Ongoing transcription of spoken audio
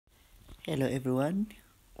Hello everyone,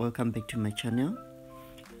 welcome back to my channel.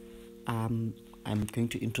 I'm going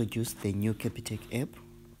to introduce the new Capitec app.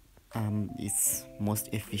 It's most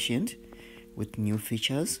efficient with new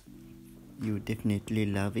features. You definitely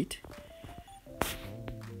love it.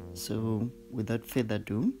 So without further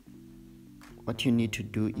ado, what you need to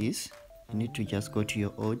do is you need to just go to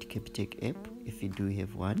your old Capitec app if you do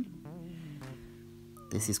have one.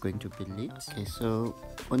 This is going to be lit. Okay, so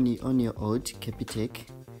on your old Capitec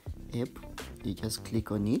app, you just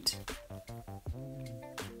click on it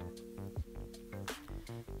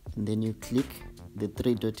and then you click the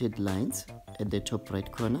three dotted lines at the top right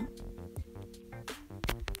corner,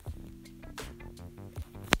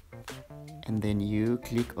 and then you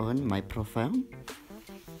click on my profile,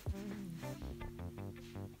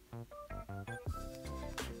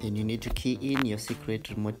 then you need to key in your secret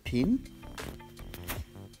remote pin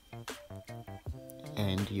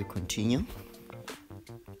and you continue.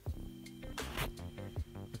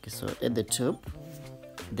 Okay, so at the top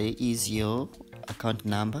there is your account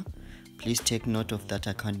number. Please take note of that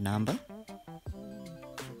account number.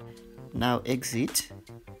 Now exit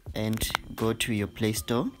and go to your Play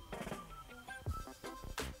Store.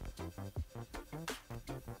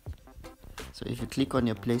 So if you click on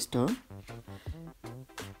your Play Store,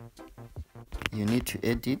 you need to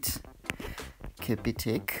edit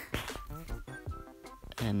Capitec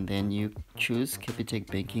and then you choose Capitec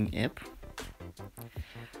Banking app.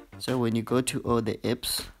 So when you go to all the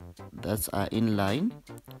apps that are in line,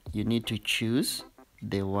 you need to choose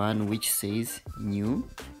the one which says new.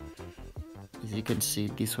 As you can see,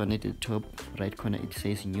 this one at the top right corner, it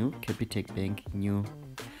says new, Capitec Bank new.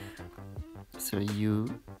 So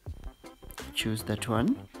you choose that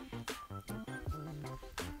one.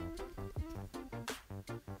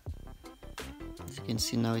 As you can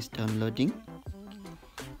see, now it's downloading,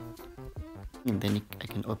 and then I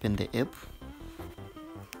can open the app.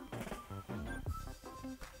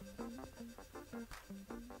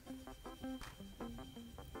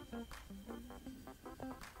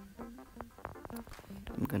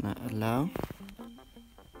 I'm gonna allow.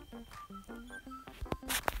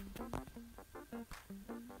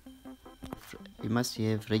 You must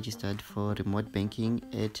have registered for remote banking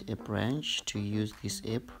at a branch to use this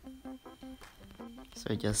app.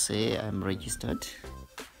 So just say I'm registered.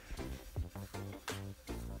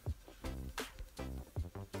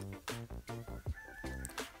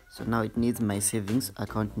 So now it needs my savings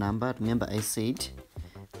account number. Remember I said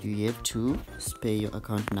you have to spare your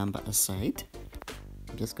account number aside.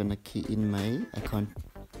 I'm just gonna key in my account.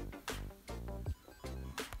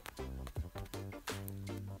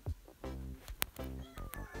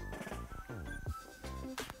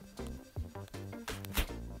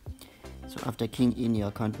 So after keying in your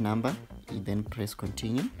account number, you then press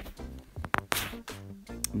continue.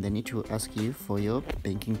 And then it will ask you for your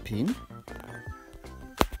banking PIN.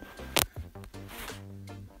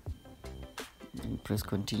 And press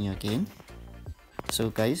continue again. So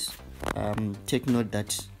guys, take note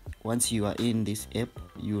that once you are in this app,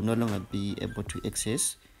 you will no longer be able to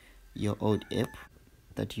access your old app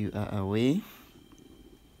that you are away.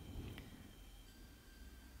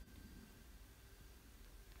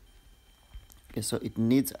 Okay, so it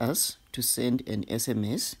needs us to send an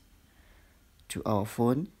SMS to our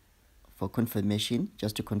phone for confirmation,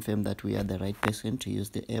 just to confirm that we are the right person to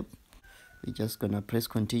use the app. We're just gonna press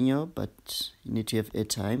continue, but you need to have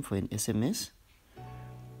airtime for an SMS.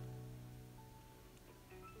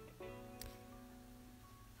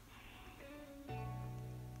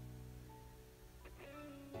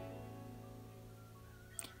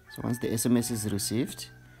 So once the SMS is received,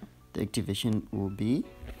 the activation will be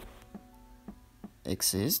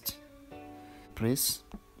accessed. Press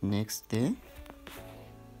next there,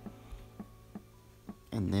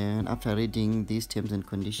 and then after reading these terms and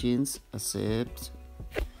conditions, accept,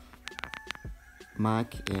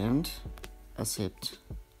 mark and accept.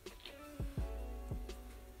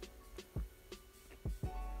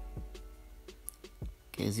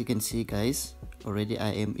 Okay, as you can see guys, already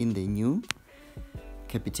I am in the new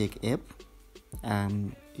Capitec app.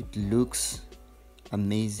 It looks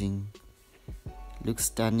amazing, looks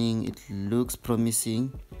stunning, it looks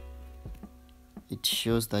promising. It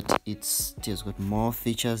shows that it has got more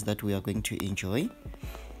features that we are going to enjoy.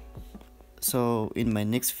 So in my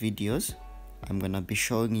next videos, I'm gonna be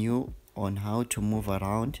showing you on how to move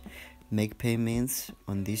around, make payments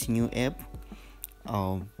on this new app,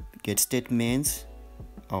 or get statements,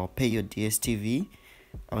 or pay your DSTV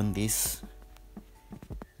on this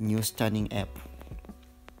new stunning app.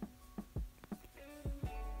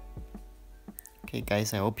 Okay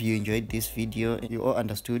guys, I hope you enjoyed this video. You all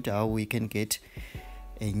understood how we can get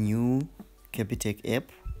a new Capitec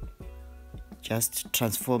app. Just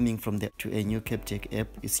transforming from the to a new Capitec app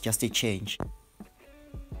is just a change.